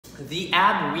The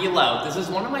ab wheel out. This is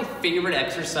one of my favorite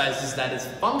exercises that is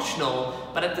functional,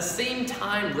 but at the same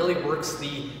time really works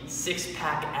the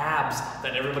six-pack abs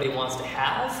that everybody wants to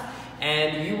have.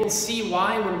 And you will see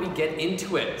why when we get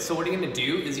into it. So what you're gonna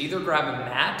do is either grab a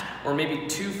mat or maybe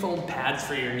 2 foam pads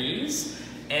for your knees.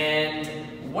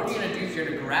 And what you're gonna do is you're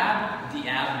gonna grab the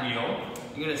ab wheel.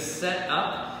 You're gonna set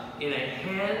up in a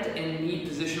hand and knee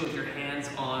position with your hands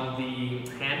on the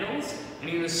handles. And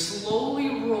you're gonna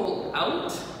slowly roll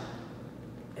out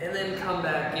and then come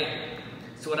back in.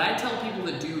 So what I tell people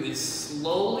to do is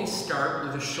slowly start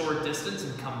with a short distance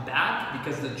and come back,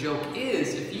 because the joke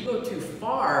is if you go too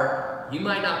far, you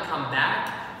might not come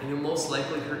back and you'll most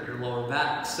likely hurt your lower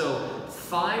back. So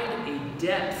find a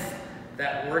depth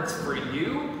that works for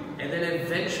you and then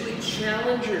eventually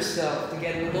challenge yourself to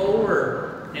get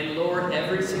lower and lower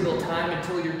every single time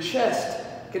until your chest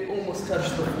can almost touch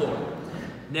the floor.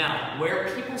 Now,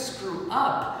 where people screw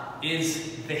up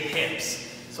is the hips.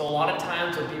 So a lot of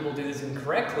times when people do this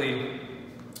incorrectly,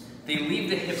 they leave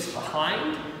the hips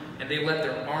behind and they let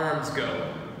their arms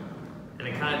go. And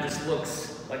it kind of just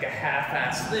looks like a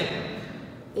half-assed thing.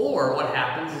 Or what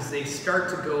happens is they start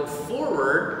to go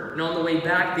forward, and on the way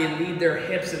back they lead their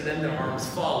hips and then their arms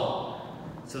follow.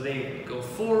 So they go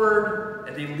forward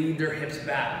and they lead their hips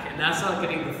back. And that's not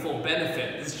getting the full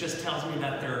benefit. This just tells me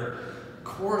that their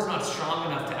core is not strong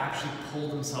enough to actually pull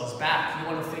themselves back.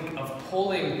 You want to think of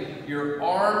pulling your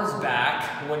arms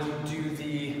back when you do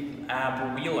the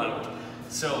ab wheel out.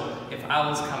 So if I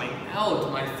was coming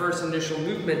out, my first initial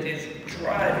movement is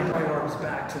driving my arms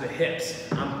back to the hips.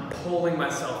 I'm pulling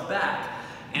myself back.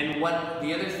 And what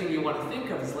the other thing you want to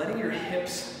think of is letting your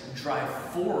hips drive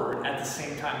forward at the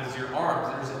same time as your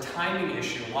arms. There's a timing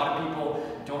issue. A lot of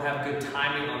people don't have good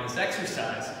timing on this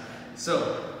exercise.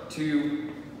 So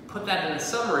to put that in a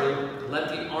summary, let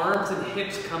the arms and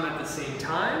hips come at the same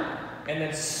time, and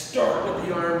then start with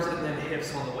the arms and then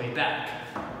hips on the way back.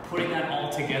 Putting that all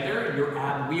together, your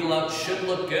ab wheel out should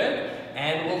look good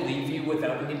and will leave you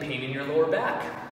without any pain in your lower back.